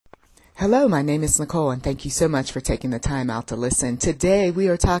Hello, my name is Nicholl, and thank you so much for taking the time out to listen. Today, we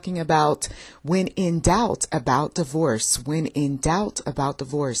are talking about when in doubt about divorce. When in doubt about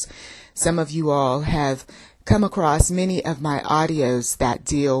divorce. Some of you all have come across many of my audios that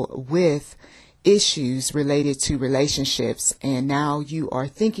deal with issues related to relationships, and now you are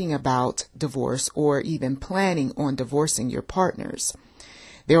thinking about divorce or even planning on divorcing your partners.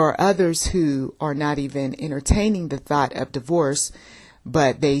 There are others who are not even entertaining the thought of divorce,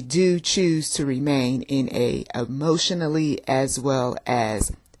 but they do choose to remain in a emotionally as well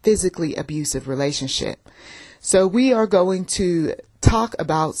as physically abusive relationship. So we are going to talk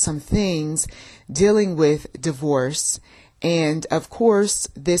about some things dealing with divorce. And of course,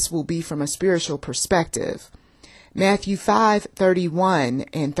 this will be from a spiritual perspective. Matthew 5:31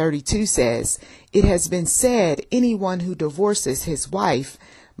 and 32 says, "It has been said, anyone who divorces his wife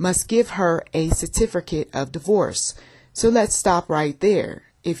must give her a certificate of divorce." So let's stop right there.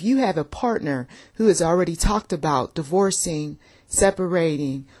 If you have a partner who has already talked about divorcing,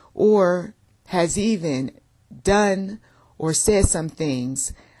 separating, or has even done or said some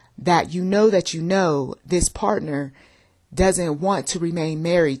things that you know this partner doesn't want to remain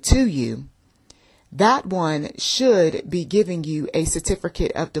married to you, that one should be giving you a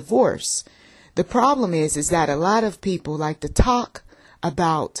certificate of divorce. The problem is that a lot of people like to talk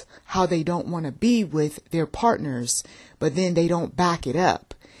about how they don't want to be with their partners, but then they don't back it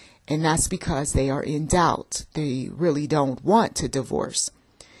up. And that's because they are in doubt. They really don't want to divorce.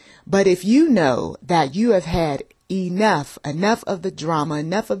 But if you know that you have had enough of the drama,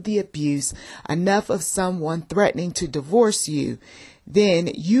 enough of the abuse, enough of someone threatening to divorce you,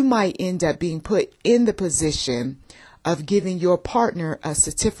 then you might end up being put in the position of giving your partner a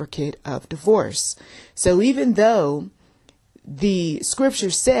certificate of divorce. So even though the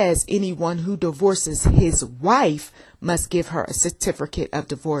scripture says anyone who divorces his wife must give her a certificate of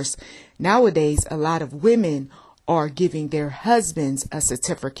divorce, nowadays a lot of women are giving their husbands a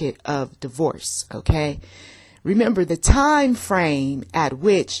certificate of divorce. Okay. Remember the time frame at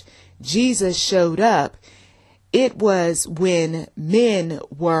which Jesus showed up. It was when men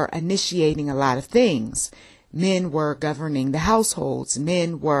were initiating a lot of things. Men were governing the households.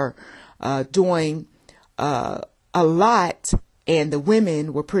 Men were doing a lot, and the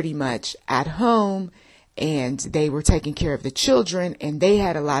women were pretty much at home, and they were taking care of the children, and they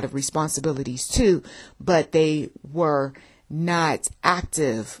had a lot of responsibilities too, but they were not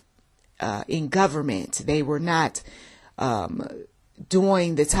active in government. They were not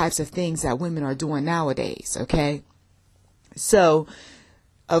doing the types of things that women are doing nowadays. Okay. So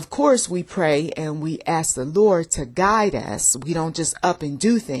of course we pray and we ask the Lord to guide us. We don't just up and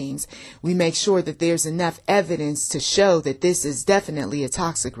do things. We make sure that there's enough evidence to show that this is definitely a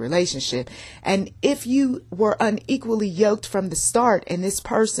toxic relationship. And if you were unequally yoked from the start and this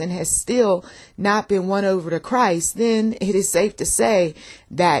person has still not been won over to Christ, then it is safe to say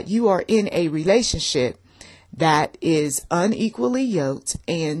that you are in a relationship that is unequally yoked,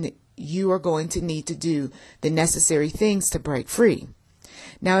 and you are going to need to do the necessary things to break free.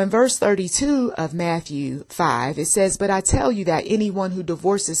 Now in verse 32 of Matthew 5, it says, "But I tell you that anyone who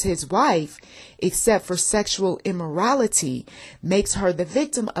divorces his wife, except for sexual immorality, makes her the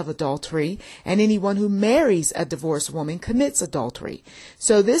victim of adultery, and anyone who marries a divorced woman commits adultery."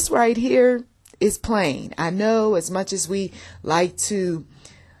 So this right here is plain. I know as much as we like to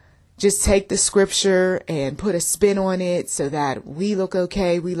just take the scripture and put a spin on it so that we look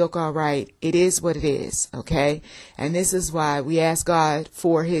okay, we look all right. It is what it is, okay? And this is why we ask God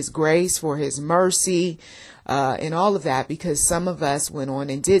for his grace, for his mercy, and all of that, because some of us went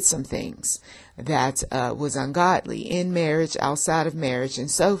on and did some things that was ungodly in marriage, outside of marriage, and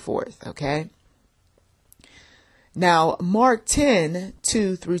so forth, okay? Now, Mark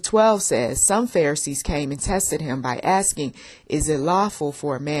 10:2-12 says, "Some Pharisees came and tested him by asking, 'Is it lawful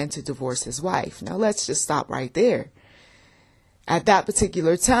for a man to divorce his wife?'" Now, let's just stop right there. At that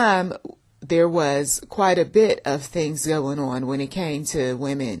particular time, there was quite a bit of things going on when it came to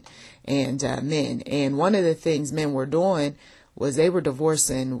women and men. And one of the things men were doing was they were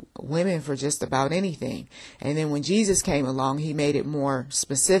divorcing women for just about anything. And then when Jesus came along, he made it more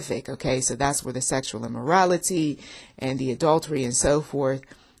specific. Okay, so that's where the sexual immorality and the adultery and so forth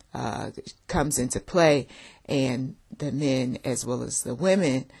comes into play. And the men as well as the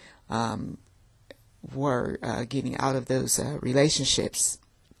women were getting out of those relationships.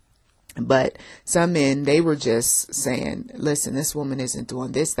 But some men, they were just saying, listen, this woman isn't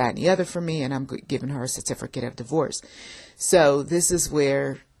doing this, that, and the other for me, and I'm giving her a certificate of divorce. So this is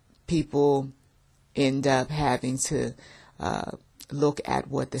where people end up having to look at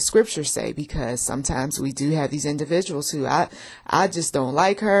what the scriptures say, because sometimes we do have these individuals who I just don't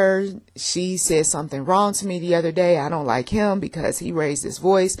like her. She said something wrong to me the other day. I don't like him because he raised his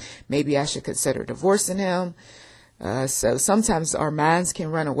voice. Maybe I should consider divorcing him. So sometimes our minds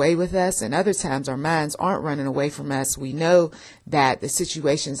can run away with us, and other times our minds aren't running away from us. We know that the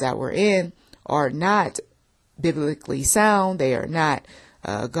situations that we're in are not biblically sound. They are not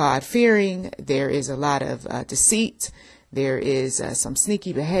God-fearing. There is a lot of deceit. There is some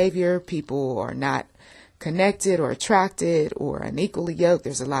sneaky behavior. People are not connected or attracted or unequally yoked.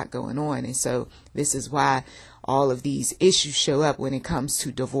 There's a lot going on. And so this is why all of these issues show up when it comes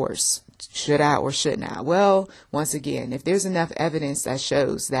to divorce. Should I or shouldn't I? Well, once again, if there's enough evidence that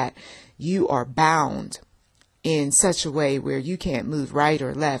shows that you are bound in such a way where you can't move right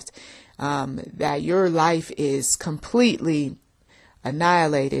or left, that your life is completely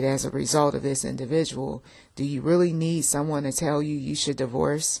annihilated as a result of this individual, do you really need someone to tell you you should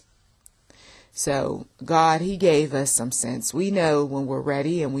divorce? So God, he gave us some sense. We know when we're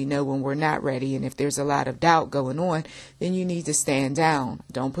ready and we know when we're not ready. And if there's a lot of doubt going on, then you need to stand down.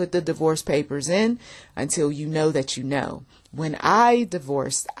 Don't put the divorce papers in until you know that you know. When I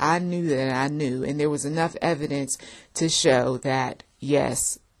divorced, I knew that I knew, and there was enough evidence to show that,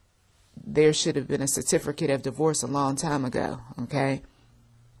 yes, there should have been a certificate of divorce a long time ago. Okay.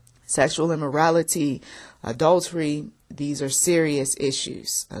 Sexual immorality, adultery, these are serious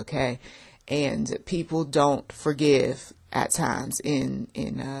issues. Okay. And people don't forgive at times in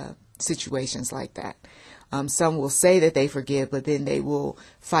situations like that. Some will say that they forgive, but then they will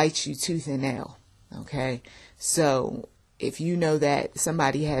fight you tooth and nail. Okay. So if you know that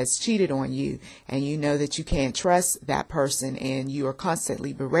somebody has cheated on you and you know that you can't trust that person and you are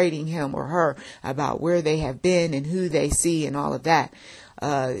constantly berating him or her about where they have been and who they see and all of that,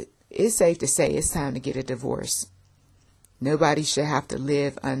 it's safe to say it's time to get a divorce. Nobody should have to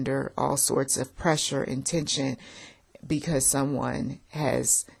live under all sorts of pressure and tension because someone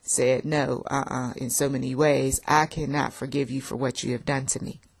has said no, in so many ways. I cannot forgive you for what you have done to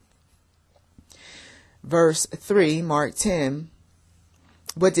me. Verse 3, Mark 10,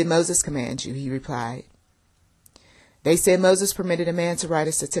 what did Moses command you? He replied. They said Moses permitted a man to write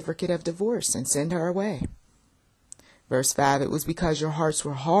a certificate of divorce and send her away. Verse 5, it was because your hearts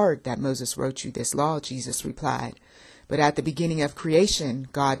were hard that Moses wrote you this law, Jesus replied. But at the beginning of creation,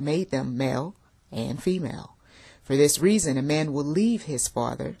 God made them male and female. For this reason, a man will leave his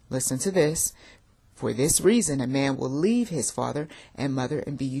father. Listen to this. For this reason, a man will leave his father and mother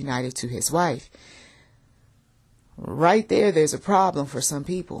and be united to his wife. Right there's a problem for some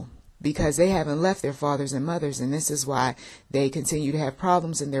people because they haven't left their fathers and mothers. And this is why they continue to have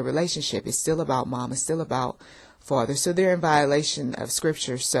problems in their relationship. It's still about mom. It's still about father. So they're in violation of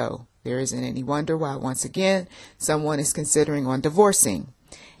scripture. So there isn't any wonder why, once again, someone is considering on divorcing.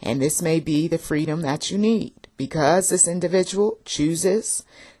 And this may be the freedom that you need because this individual chooses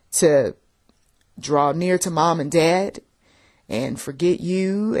to draw near to mom and dad and forget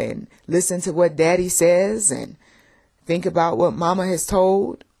you and listen to what daddy says and think about what mama has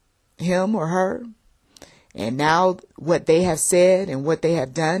told him or her. And now what they have said and what they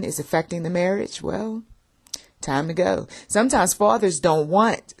have done is affecting the marriage. Well, time to go. Sometimes fathers don't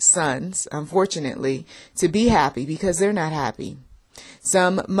want sons, unfortunately, to be happy because they're not happy.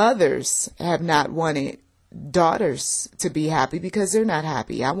 Some mothers have not wanted daughters to be happy because they're not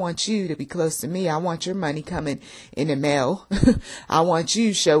happy. I want you to be close to me. I want your money coming in the mail. I want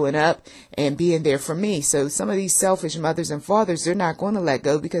you showing up and being there for me. So some of these selfish mothers and fathers, they're not going to let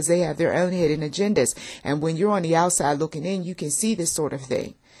go because they have their own hidden agendas. And when you're on the outside looking in, you can see this sort of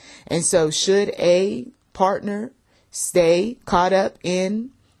thing. And so should a partner stay caught up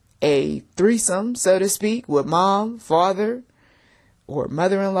in a threesome, so to speak, with mom, father, or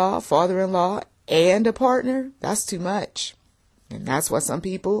mother-in-law, father-in-law, and a partner? That's too much. And that's why some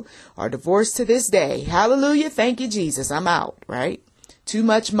people are divorced to this day. Hallelujah. Thank you, Jesus. I'm out, right? Too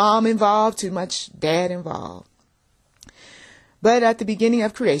much mom involved, too much dad involved. But at the beginning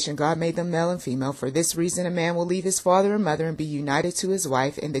of creation, God made them male and female. For this reason, a man will leave his father and mother and be united to his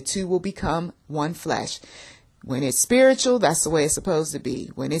wife, and the two will become one flesh. When it's spiritual, that's the way it's supposed to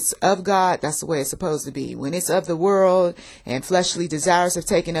be. When it's of God, that's the way it's supposed to be. When it's of the world and fleshly desires have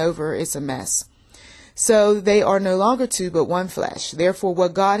taken over, it's a mess. So they are no longer two, but one flesh. Therefore,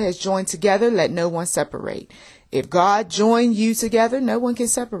 what God has joined together, let no one separate. If God joined you together, no one can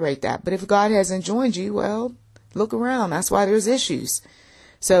separate that. But if God hasn't joined you, well, look around. That's why there's issues.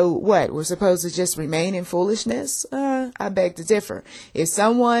 So what? We're supposed to just remain in foolishness? I beg to differ. If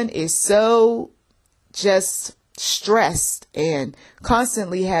someone is so just stressed and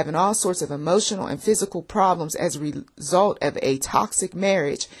constantly having all sorts of emotional and physical problems as a result of a toxic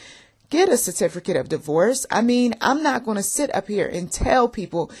marriage, get a certificate of divorce. I mean, I'm not going to sit up here and tell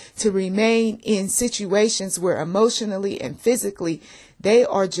people to remain in situations where emotionally and physically they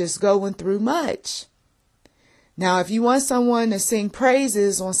are just going through much. Now, if you want someone to sing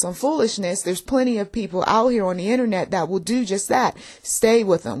praises on some foolishness, there's plenty of people out here on the internet that will do just that. Stay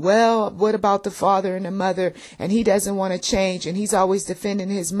with them. Well, what about the father and the mother? And he doesn't want to change. And he's always defending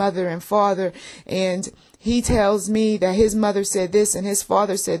his mother and father. And he tells me that his mother said this and his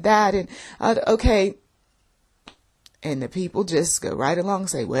father said that. And okay. And the people just go right along and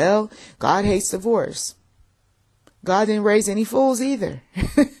say, well, God hates divorce. God didn't raise any fools either.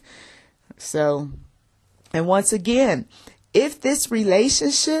 So, and once again, if this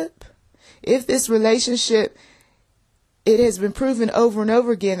relationship, it has been proven over and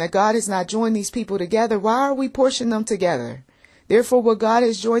over again that God has not joined these people together, why are we pushing them together? Therefore, what God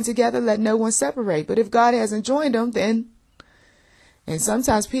has joined together, let no one separate. But if God hasn't joined them, then, and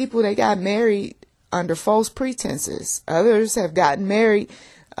sometimes people, they got married under false pretenses. Others have gotten married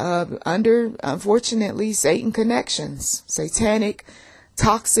under, unfortunately, Satan connections, satanic,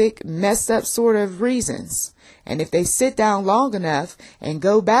 toxic, messed up sort of reasons. And if they sit down long enough and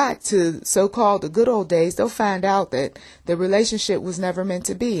go back to so-called the good old days, they'll find out that the relationship was never meant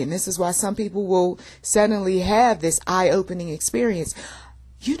to be. And this is why some people will suddenly have this eye-opening experience.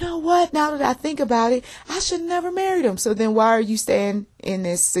 You know what? Now that I think about it, I should have never married him. So then why are you staying in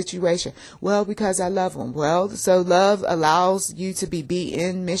this situation? Well, because I love him. Well, so love allows you to be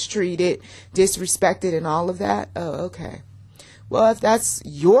beaten, mistreated, disrespected, and all of that. Oh, okay. Well, if that's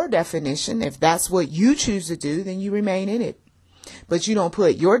your definition, if that's what you choose to do, then you remain in it. But you don't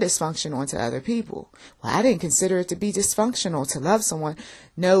put your dysfunction onto other people. Well, I didn't consider it to be dysfunctional to love someone.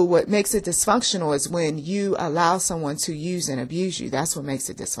 No, what makes it dysfunctional is when you allow someone to use and abuse you. That's what makes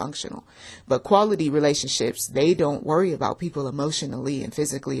it dysfunctional. But quality relationships, they don't worry about people emotionally and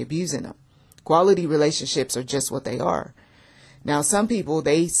physically abusing them. Quality relationships are just what they are. Now, some people,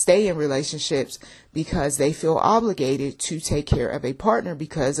 they stay in relationships because they feel obligated to take care of a partner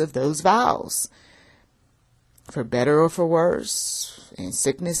because of those vows. For better or for worse, in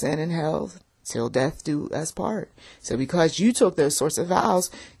sickness and in health, till death do us part. So because you took those sorts of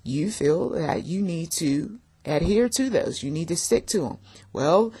vows, you feel that you need to adhere to those. You need to stick to them.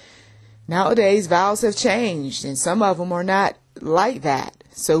 Well, nowadays, vows have changed, and some of them are not like that,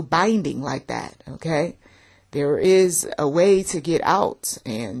 so binding like that, okay? There is a way to get out,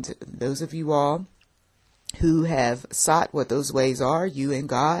 and those of you all who have sought what those ways are, you and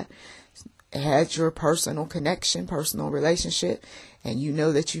God, had your personal connection, personal relationship, and you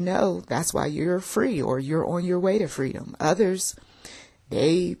know that you know, that's why you're free or you're on your way to freedom. Others,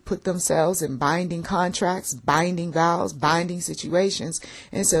 they put themselves in binding contracts, binding vows, binding situations,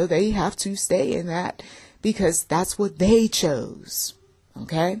 and so they have to stay in that because that's what they chose,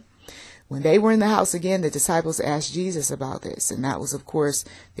 okay? When they were in the house again, the disciples asked Jesus about this. And that was, of course,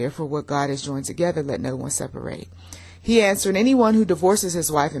 therefore what God has joined together, let no one separate. He answered, anyone who divorces his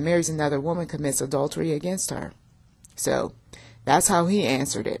wife and marries another woman commits adultery against her. So that's how he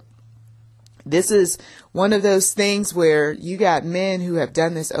answered it. This is one of those things where you got men who have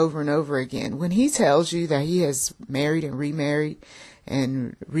done this over and over again. When he tells you that he has married and remarried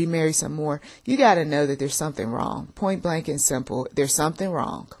some more, you got to know that there's something wrong. Point blank and simple, there's something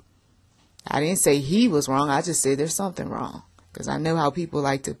wrong. I didn't say he was wrong. I just said there's something wrong because I know how people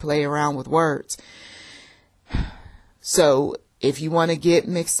like to play around with words. So if you want to get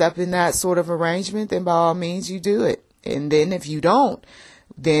mixed up in that sort of arrangement, then by all means you do it. And then if you don't,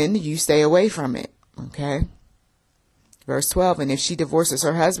 then you stay away from it. Okay. Verse 12. And if she divorces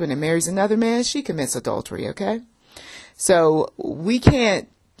her husband and marries another man, she commits adultery. Okay. So we can't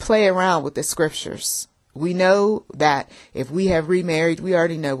play around with the scriptures. We know that if we have remarried, we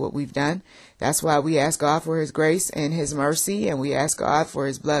already know what we've done. That's why we ask God for his grace and his mercy, and we ask God for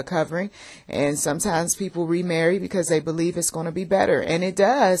his blood covering. And sometimes people remarry because they believe it's going to be better. And it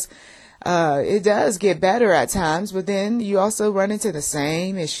does. It does get better at times, but then you also run into the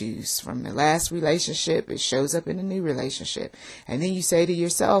same issues from the last relationship. It shows up in the new relationship. And then you say to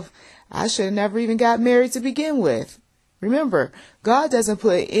yourself, I should have never even got married to begin with. Remember, God doesn't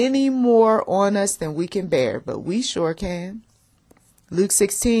put any more on us than we can bear, but we sure can. Luke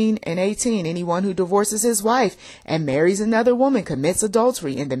 16:18, anyone who divorces his wife and marries another woman commits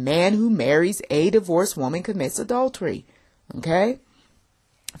adultery, and the man who marries a divorced woman commits adultery. Okay?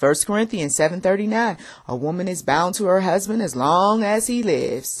 1 Corinthians 7:39, a woman is bound to her husband as long as he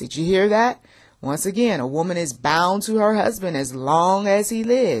lives. Did you hear that? Once again, a woman is bound to her husband as long as he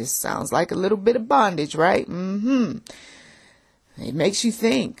lives. Sounds like a little bit of bondage, right? It makes you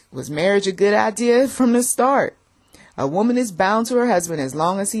think, was marriage a good idea from the start? A woman is bound to her husband as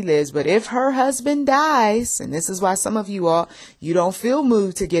long as he lives. But if her husband dies, and this is why some of you all, you don't feel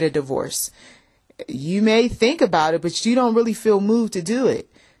moved to get a divorce. You may think about it, but you don't really feel moved to do it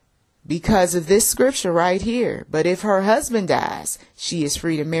because of this scripture right here. But if her husband dies, she is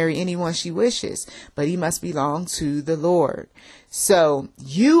free to marry anyone she wishes, but he must belong to the Lord. So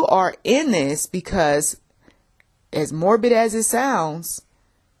you are in this because, as morbid as it sounds,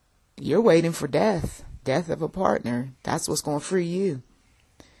 you're waiting for death of a partner. That's what's going to free you.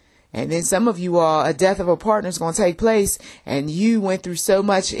 And then some of you all, a death of a partner is going to take place, and you went through so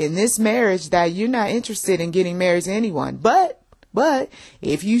much in this marriage that you're not interested in getting married to anyone. But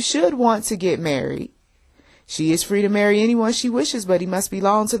if you should want to get married, she is free to marry anyone she wishes, but he must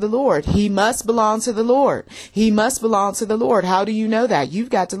belong to the Lord. He must belong to the Lord. He must belong to the Lord. How do you know that? You've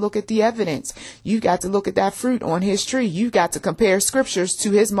got to look at the evidence. You've got to look at that fruit on his tree. You've got to compare scriptures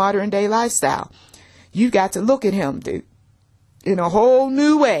to his modern day lifestyle. You've got to look at him in a whole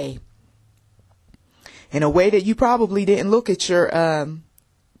new way, in a way that you probably didn't look at your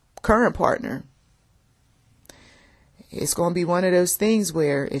current partner. It's going to be one of those things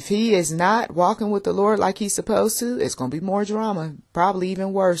where if he is not walking with the Lord like he's supposed to, it's going to be more drama, probably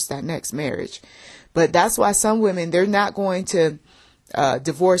even worse, that next marriage. But that's why some women, they're not going to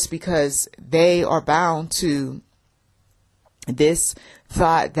divorce because they are bound to this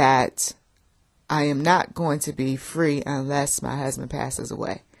thought that I am not going to be free unless my husband passes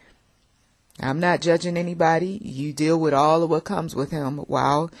away. I'm not judging anybody. You deal with all of what comes with him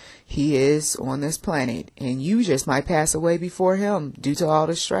while he is on this planet. And you just might pass away before him due to all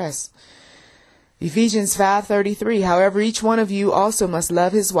the stress. Ephesians 5:33. However, each one of you also must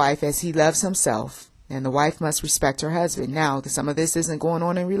love his wife as he loves himself. And the wife must respect her husband. Now, some of this isn't going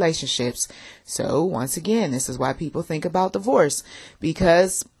on in relationships. So once again, this is why people think about divorce.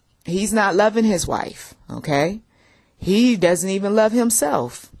 Because he's not loving his wife. Okay? He doesn't even love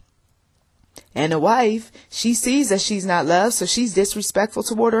himself. And the wife, she sees that she's not loved, so she's disrespectful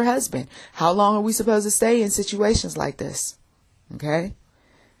toward her husband. How long are we supposed to stay in situations like this? Okay?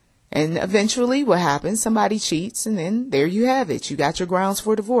 And eventually what happens? Somebody cheats, and then there you have it. You got your grounds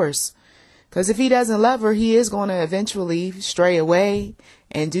for divorce. Because if he doesn't love her, he is going to eventually stray away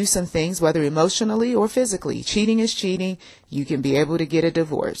and do some things, whether emotionally or physically. Cheating is cheating. You can be able to get a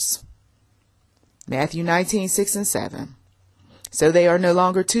divorce. Matthew 19:6-7. So they are no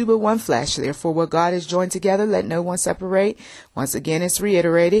longer two but one flesh. Therefore, what God has joined together, let no one separate. Once again, it's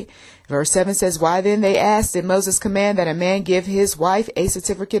reiterated. Verse 7 says, why then, they asked, did Moses command that a man give his wife a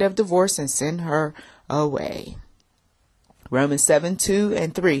certificate of divorce and send her away? Romans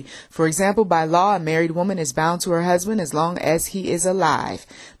 7:2-3. For example, by law, a married woman is bound to her husband as long as he is alive.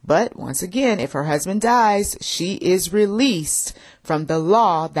 But once again, if her husband dies, she is released from the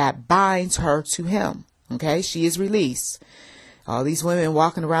law that binds her to him. Okay, she is released. All these women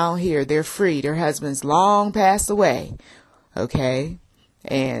walking around here, they're free. Their husbands long passed away. Okay.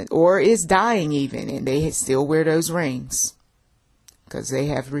 Or is dying even, and they still wear those rings because they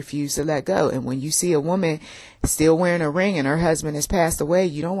have refused to let go. And when you see a woman still wearing a ring and her husband has passed away,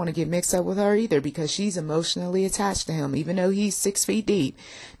 you don't want to get mixed up with her either because she's emotionally attached to him, even though he's 6 feet deep.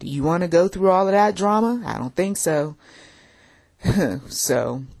 Do you want to go through all of that drama? I don't think so.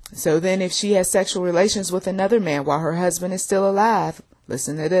 So then if she has sexual relations with another man while her husband is still alive,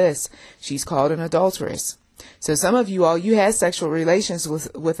 listen to this, she's called an adulteress. So some of you all, you had sexual relations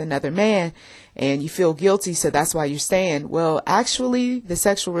with another man and you feel guilty. So that's why you're staying. Well, actually the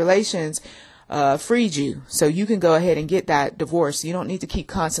sexual relations freed you. So you can go ahead and get that divorce. You don't need to keep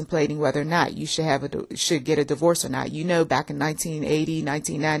contemplating whether or not you should get a divorce or not. You know, back in 1980,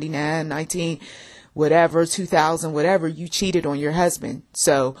 1999, 2000, whatever, you cheated on your husband.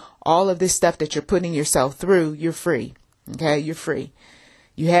 So all of this stuff that you're putting yourself through, you're free. Okay, you're free.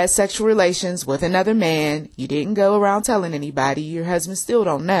 You had sexual relations with another man. You didn't go around telling anybody. Your husband still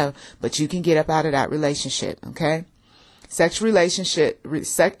don't know, but you can get up out of that relationship. Okay. Sexual relationship.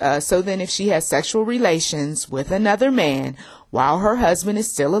 So then if she has sexual relations with another man while her husband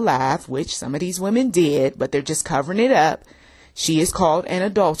is still alive, which some of these women did, but they're just covering it up, she is called an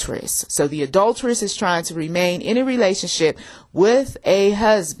adulteress. So the adulteress is trying to remain in a relationship with a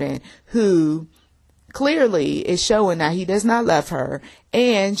husband who clearly is showing that he does not love her,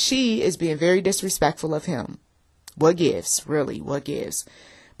 and she is being very disrespectful of him. What gives? Really, what gives?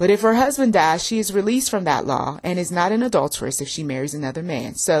 But if her husband dies, she is released from that law and is not an adulteress if she marries another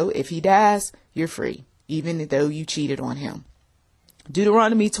man. So if he dies, you're free, even though you cheated on him.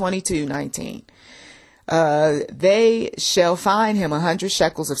 Deuteronomy 22:19. They shall fine him 100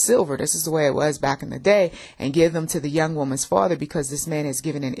 shekels of silver. This is the way it was back in the day, and give them to the young woman's father, because this man has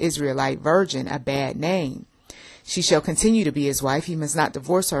given an Israelite virgin a bad name. She shall continue to be his wife. He must not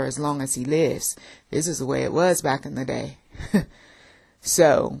divorce her as long as he lives. This is the way it was back in the day.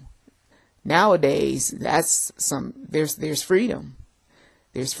 So nowadays, there's freedom.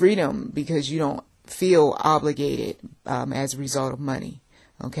 There's freedom because you don't feel obligated as a result of money.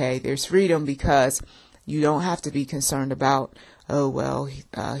 Okay, there's freedom because you don't have to be concerned about, oh, well,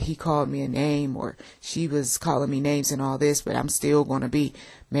 he called me a name, or she was calling me names and all this, but I'm still going to be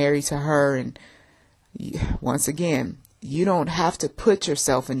married to her. And once again, you don't have to put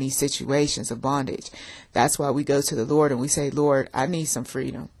yourself in these situations of bondage. That's why we go to the Lord and we say, Lord, I need some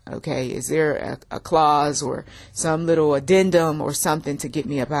freedom. Okay, is there a clause or some little addendum or something to get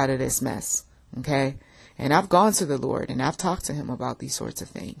me up out of this mess? Okay, and I've gone to the Lord and I've talked to him about these sorts of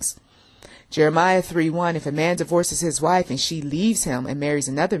things. Jeremiah 3:1, if a man divorces his wife and she leaves him and marries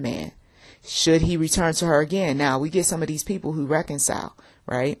another man, should he return to her again? Now, we get some of these people who reconcile,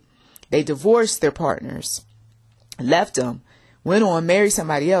 right? They divorced their partners, left them, went on, married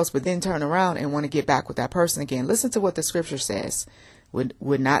somebody else, but then turn around and want to get back with that person again. Listen to what the scripture says.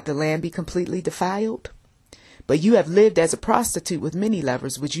 Would not the land be completely defiled? But you have lived as a prostitute with many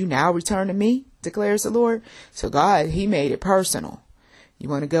lovers. Would you now return to me, declares the Lord? So God, he made it personal. You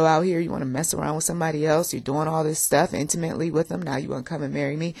want to go out here, you want to mess around with somebody else, you're doing all this stuff intimately with them, now you want to come and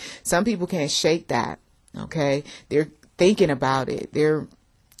marry me. Some people can't shake that, okay? They're thinking about it. They're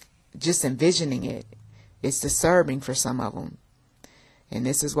just envisioning it. It's disturbing for some of them. And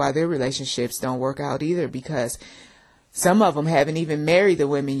this is why their relationships don't work out either, because some of them haven't even married the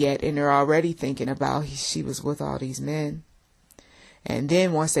women yet, and they're already thinking about she was with all these men. And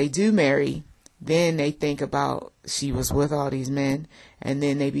then once they do marry, then they think about she was with all these men, and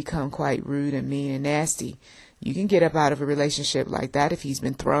then they become quite rude and mean and nasty. You can get up out of a relationship like that if he's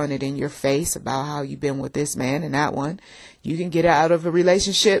been throwing it in your face about how you've been with this man and that one. You can get out of a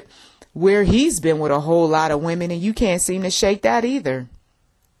relationship where he's been with a whole lot of women and you can't seem to shake that either.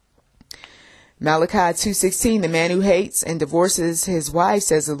 Malachi 2:16, the man who hates and divorces his wife,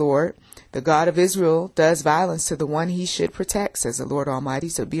 says the Lord, the God of Israel, does violence to the one he should protect, says the Lord Almighty.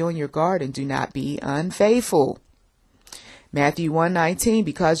 So be on your guard and do not be unfaithful. Matthew 1:19,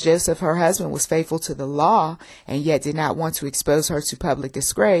 because Joseph, her husband, was faithful to the law and yet did not want to expose her to public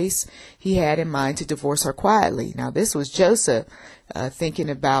disgrace, he had in mind to divorce her quietly. Now, this was Joseph thinking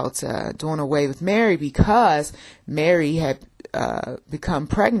about doing away with Mary because Mary had become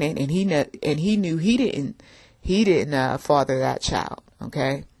pregnant, and he knew he didn't father that child.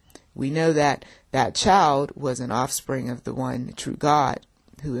 Okay, we know that that child was an offspring of the one, the true God,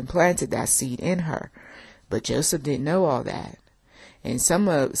 who implanted that seed in her. But Joseph didn't know all that. And some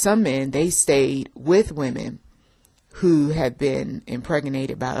men, they stayed with women who had been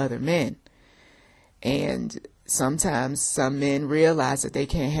impregnated by other men. And sometimes some men realize that they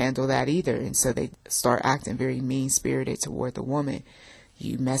can't handle that either. And so they start acting very mean-spirited toward the woman.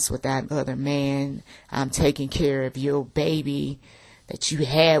 You mess with that other man, I'm taking care of your baby that you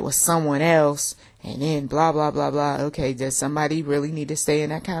had with someone else. And then blah, blah, blah, blah. Okay, does somebody really need to stay in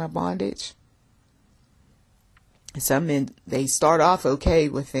that kind of bondage? Some men, they start off okay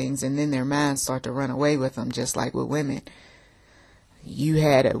with things and then their minds start to run away with them, just like with women. You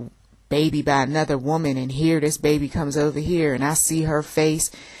had a baby by another woman, and here this baby comes over here and I see her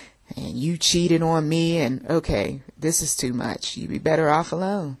face and you cheated on me, and okay, this is too much. You'd be better off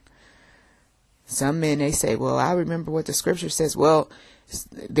alone. Some men, they say, well, I remember what the scripture says. Well,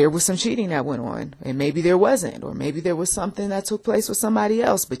 there was some cheating that went on, and maybe there wasn't, or maybe there was something that took place with somebody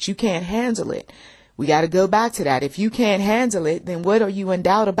else, but you can't handle it. We got to go back to that. If you can't handle it, then what are you in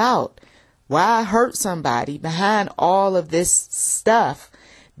doubt about? Why hurt somebody behind all of this stuff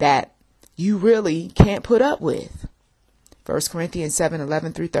that you really can't put up with? 1 Corinthians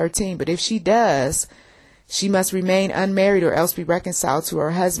 7:11-13. But if she does, she must remain unmarried or else be reconciled to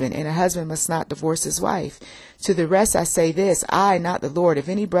her husband, and a husband must not divorce his wife. To the rest I say this, I, not the Lord, if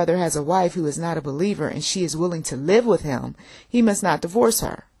any brother has a wife who is not a believer and she is willing to live with him, he must not divorce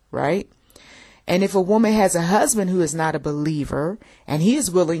her, right? And if a woman has a husband who is not a believer and he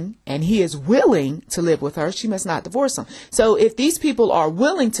is willing to live with her, she must not divorce him. So if these people are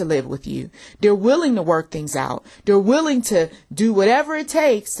willing to live with you, they're willing to work things out, they're willing to do whatever it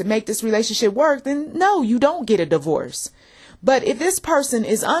takes to make this relationship work, then no, you don't get a divorce. But if this person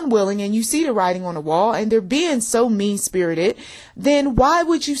is unwilling and you see the writing on the wall and they're being so mean-spirited, then why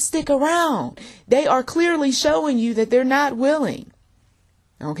would you stick around? They are clearly showing you that they're not willing.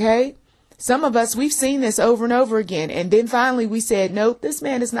 Okay? Some of us, we've seen this over and over again. And then finally we said, nope, this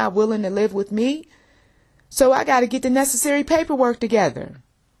man is not willing to live with me. So I got to get the necessary paperwork together.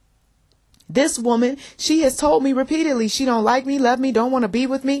 This woman, she has told me repeatedly, she don't like me, love me, don't want to be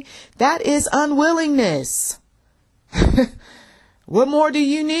with me. That is unwillingness. What more do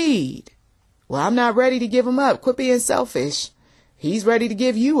you need? Well, I'm not ready to give him up. Quit being selfish. He's ready to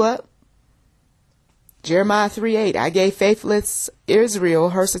give you up. Jeremiah 3:8, I gave faithless Israel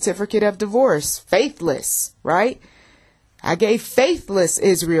her certificate of divorce. Faithless, right? I gave faithless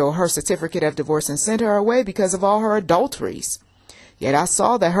Israel her certificate of divorce and sent her away because of all her adulteries. Yet I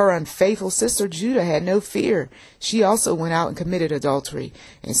saw that her unfaithful sister Judah had no fear. She also went out and committed adultery.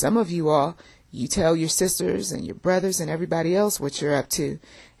 And some of you all, you tell your sisters and your brothers and everybody else what you're up to.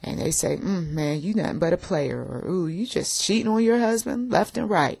 And they say, man, you nothing but a player. Or, ooh, you just cheating on your husband left and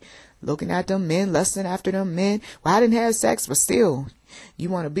right. Looking at them men, lusting after them men. Well, I didn't have sex, but still, you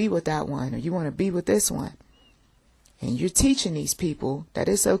want to be with that one or you want to be with this one. And you're teaching these people that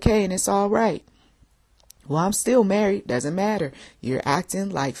it's okay and it's all right. Well, I'm still married. Doesn't matter. You're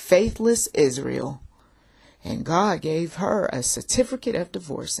acting like faithless Israel. And God gave her a certificate of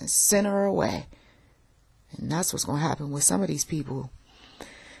divorce and sent her away. And that's what's going to happen with some of these people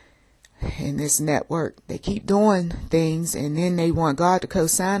in this network. They keep doing things and then they want God to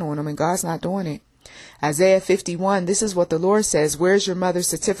co-sign on them, and God's not doing it. Isaiah 51, this is what the Lord says. Where's your mother's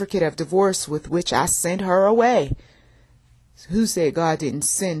certificate of divorce with which I sent her away? Who said God didn't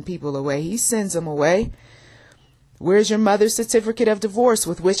send people away? He sends them away. Where's your mother's certificate of divorce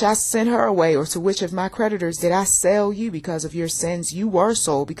with which I sent her away? Or to which of my creditors did I sell you because of your sins? You were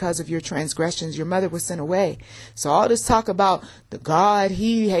sold because of your transgressions. Your mother was sent away. So all this talk about the God,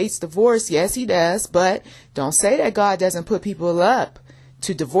 he hates divorce. Yes, he does. But don't say that God doesn't put people up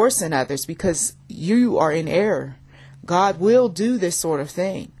to divorcing others, because you are in error. God will do this sort of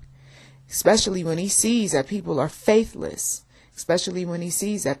thing, especially when he sees that people are faithless, especially when he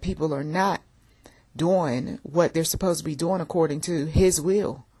sees that people are not doing what they're supposed to be doing according to his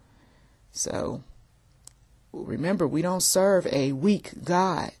will. So remember, we don't serve a weak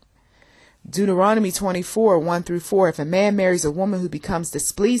God. Deuteronomy 24:1-4. If a man marries a woman who becomes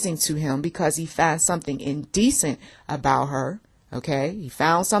displeasing to him because he finds something indecent about her, okay, he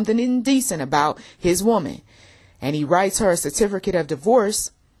found something indecent about his woman, and he writes her a certificate of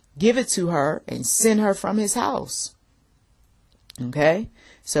divorce, give it to her and send her from his house. Okay.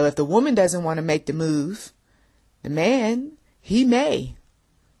 So if the woman doesn't want to make the move, the man, he may.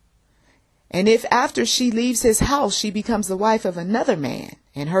 And if after she leaves his house, she becomes the wife of another man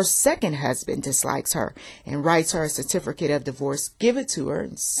and her second husband dislikes her and writes her a certificate of divorce, give it to her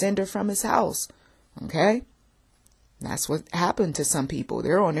and send her from his house. Okay. That's what happened to some people.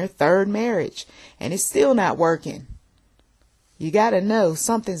 They're on their third marriage and it's still not working. You got to know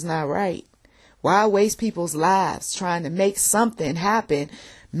something's not right. Why waste people's lives trying to make something happen,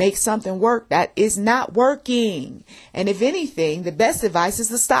 make something work that is not working? And if anything, the best advice is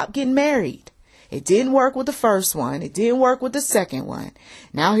to stop getting married. It didn't work with the first one. It didn't work with the second one.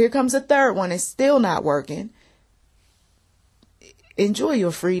 Now here comes the third one. It's still not working. Enjoy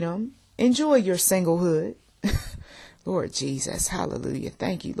your freedom. Enjoy your singlehood. Lord Jesus. Hallelujah.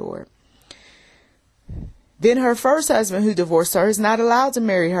 Thank you, Lord. Then her first husband who divorced her is not allowed to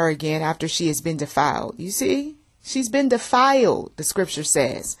marry her again after she has been defiled. You see, she's been defiled, the scripture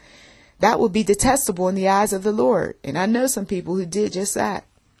says. That would be detestable in the eyes of the Lord. And I know some people who did just that.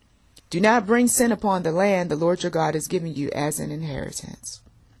 Do not bring sin upon the land the Lord your God is giving you as an inheritance.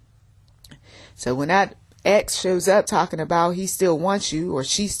 So when that ex shows up talking about he still wants you or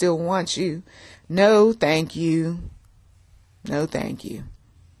she still wants you, no, thank you. No, thank you.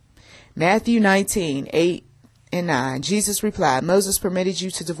 Matthew 19:8 and 9. Jesus replied, Moses permitted you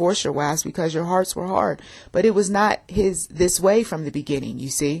to divorce your wives because your hearts were hard. But it was not this way from the beginning, you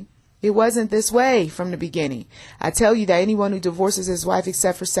see. It wasn't this way from the beginning. I tell you that anyone who divorces his wife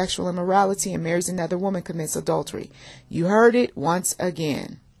except for sexual immorality and marries another woman commits adultery. You heard it once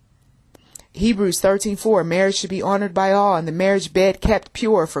again. Hebrews 13:4. Marriage should be honored by all and the marriage bed kept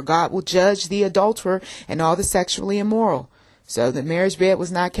pure, for God will judge the adulterer and all the sexually immoral. So the marriage bed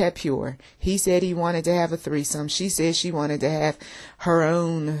was not kept pure. He said he wanted to have a threesome. She said she wanted to have her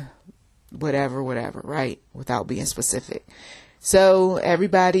own whatever, right? Without being specific. So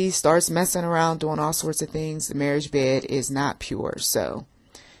everybody starts messing around, doing all sorts of things. The marriage bed is not pure. So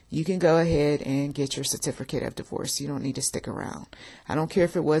you can go ahead and get your certificate of divorce. You don't need to stick around. I don't care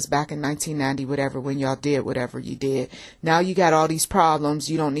if it was back in 1990, whatever, when y'all did whatever you did. Now you got all these problems.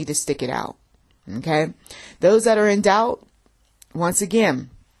 You don't need to stick it out. Okay. Those that are in doubt, once again,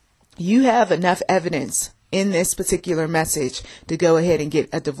 you have enough evidence in this particular message to go ahead and get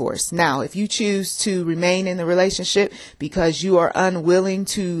a divorce. Now, if you choose to remain in the relationship because you are unwilling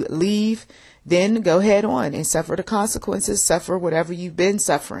to leave, then go ahead on and suffer the consequences, suffer whatever you've been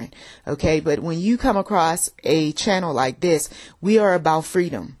suffering. Okay. But when you come across a channel like this, we are about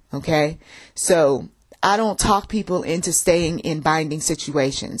freedom. Okay. So I don't talk people into staying in binding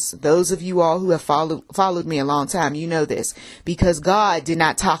situations. Those of you all who have followed me a long time, you know this, because God did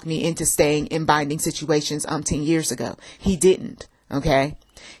not talk me into staying in binding situations 10 years ago. He didn't. Okay.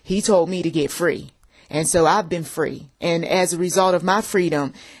 He told me to get free. And so I've been free. And as a result of my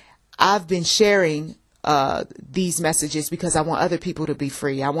freedom, I've been sharing these messages because I want other people to be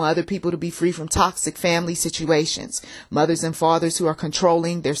free. I want other people to be free from toxic family situations. Mothers and fathers who are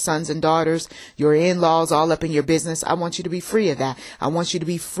controlling their sons and daughters, your in-laws all up in your business. I want you to be free of that. I want you to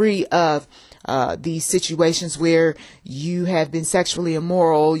be free of these situations where you have been sexually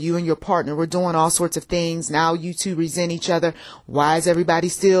immoral. You and your partner were doing all sorts of things. Now you two resent each other. Why is everybody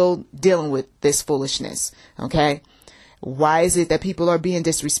still dealing with this foolishness? Okay. Why is it that people are being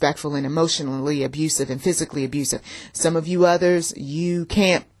disrespectful and emotionally abusive and physically abusive? Some of you others, you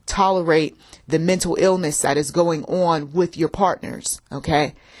can't tolerate the mental illness that is going on with your partners.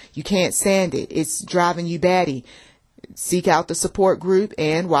 Okay. You can't stand it. It's driving you batty. Seek out the support group.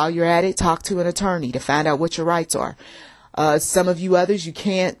 And while you're at it, talk to an attorney to find out what your rights are. Some of you others, you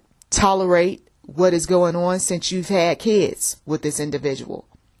can't tolerate what is going on since you've had kids with this individual.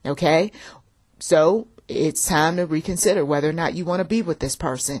 Okay. So it's time to reconsider whether or not you want to be with this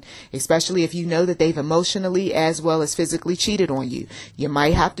person, especially if you know that they've emotionally as well as physically cheated on you. You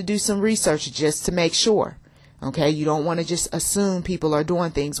might have to do some research just to make sure. Okay. You don't want to just assume people are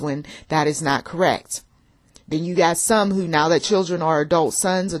doing things when that is not correct. Then you got some who, now that children are adult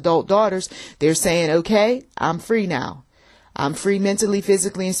sons, adult daughters, they're saying, okay, I'm free now. I'm free mentally,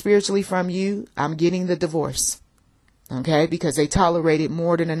 physically, and spiritually from you. I'm getting the divorce. Okay, because they tolerated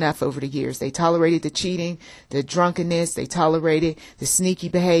more than enough over the years. They tolerated the cheating, the drunkenness. They tolerated the sneaky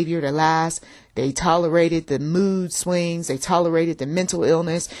behavior, the lies. They tolerated the mood swings. They tolerated the mental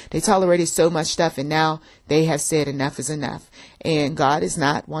illness. They tolerated so much stuff. And now they have said enough is enough. And God is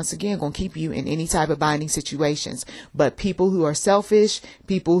not, once again, going to keep you in any type of binding situations. But people who are selfish,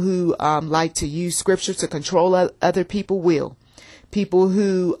 people who like to use scripture to control other people will. People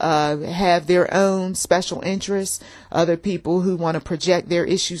who have their own special interests, other people who want to project their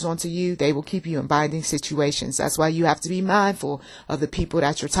issues onto you, they will keep you in binding situations. That's why you have to be mindful of the people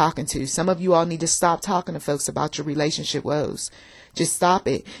that you're talking to. Some of you all need to stop talking to folks about your relationship woes. Just stop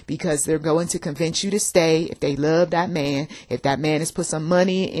it, because they're going to convince you to stay if they love that man, if that man has put some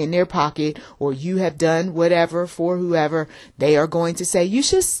money in their pocket, or you have done whatever for whoever. They are going to say, you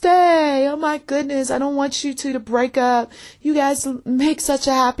should stay. Oh my goodness, I don't want you two to break up. You guys make such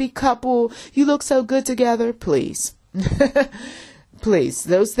a happy couple. You look so good together. Please. Please.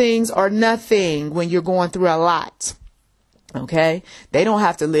 Those things are nothing when you're going through a lot. Okay. They don't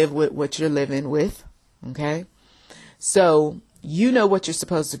have to live with what you're living with. Okay. So you know what you're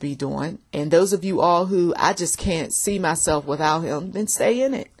supposed to be doing. And those of you all who, I just can't see myself without him, then stay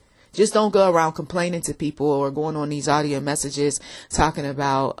in it. Just don't go around complaining to people or going on these audio messages talking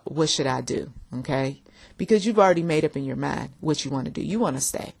about what should I do. Okay. Because you've already made up in your mind what you want to do. You want to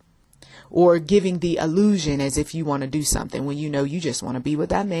stay. Or giving the illusion as if you want to do something when you know you just want to be with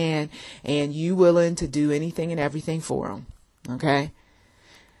that man and you willing to do anything and everything for him. Okay.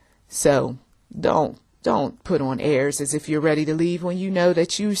 So don't put on airs as if you're ready to leave when you know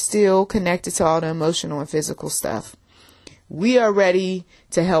that you're still connected to all the emotional and physical stuff. We are ready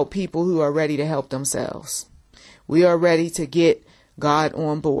to help people who are ready to help themselves. We are ready to get God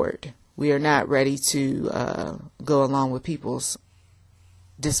on board. We are not ready to go along with people's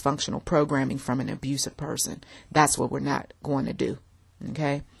dysfunctional programming from an abusive person. That's what we're not going to do.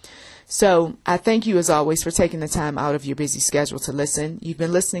 Okay. So I thank you as always for taking the time out of your busy schedule to listen. You've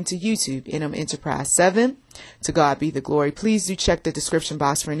been listening to YouTube, NM Enterprise 7. To God be the glory. Please do check the description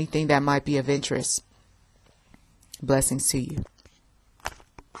box for anything that might be of interest. Blessings to you.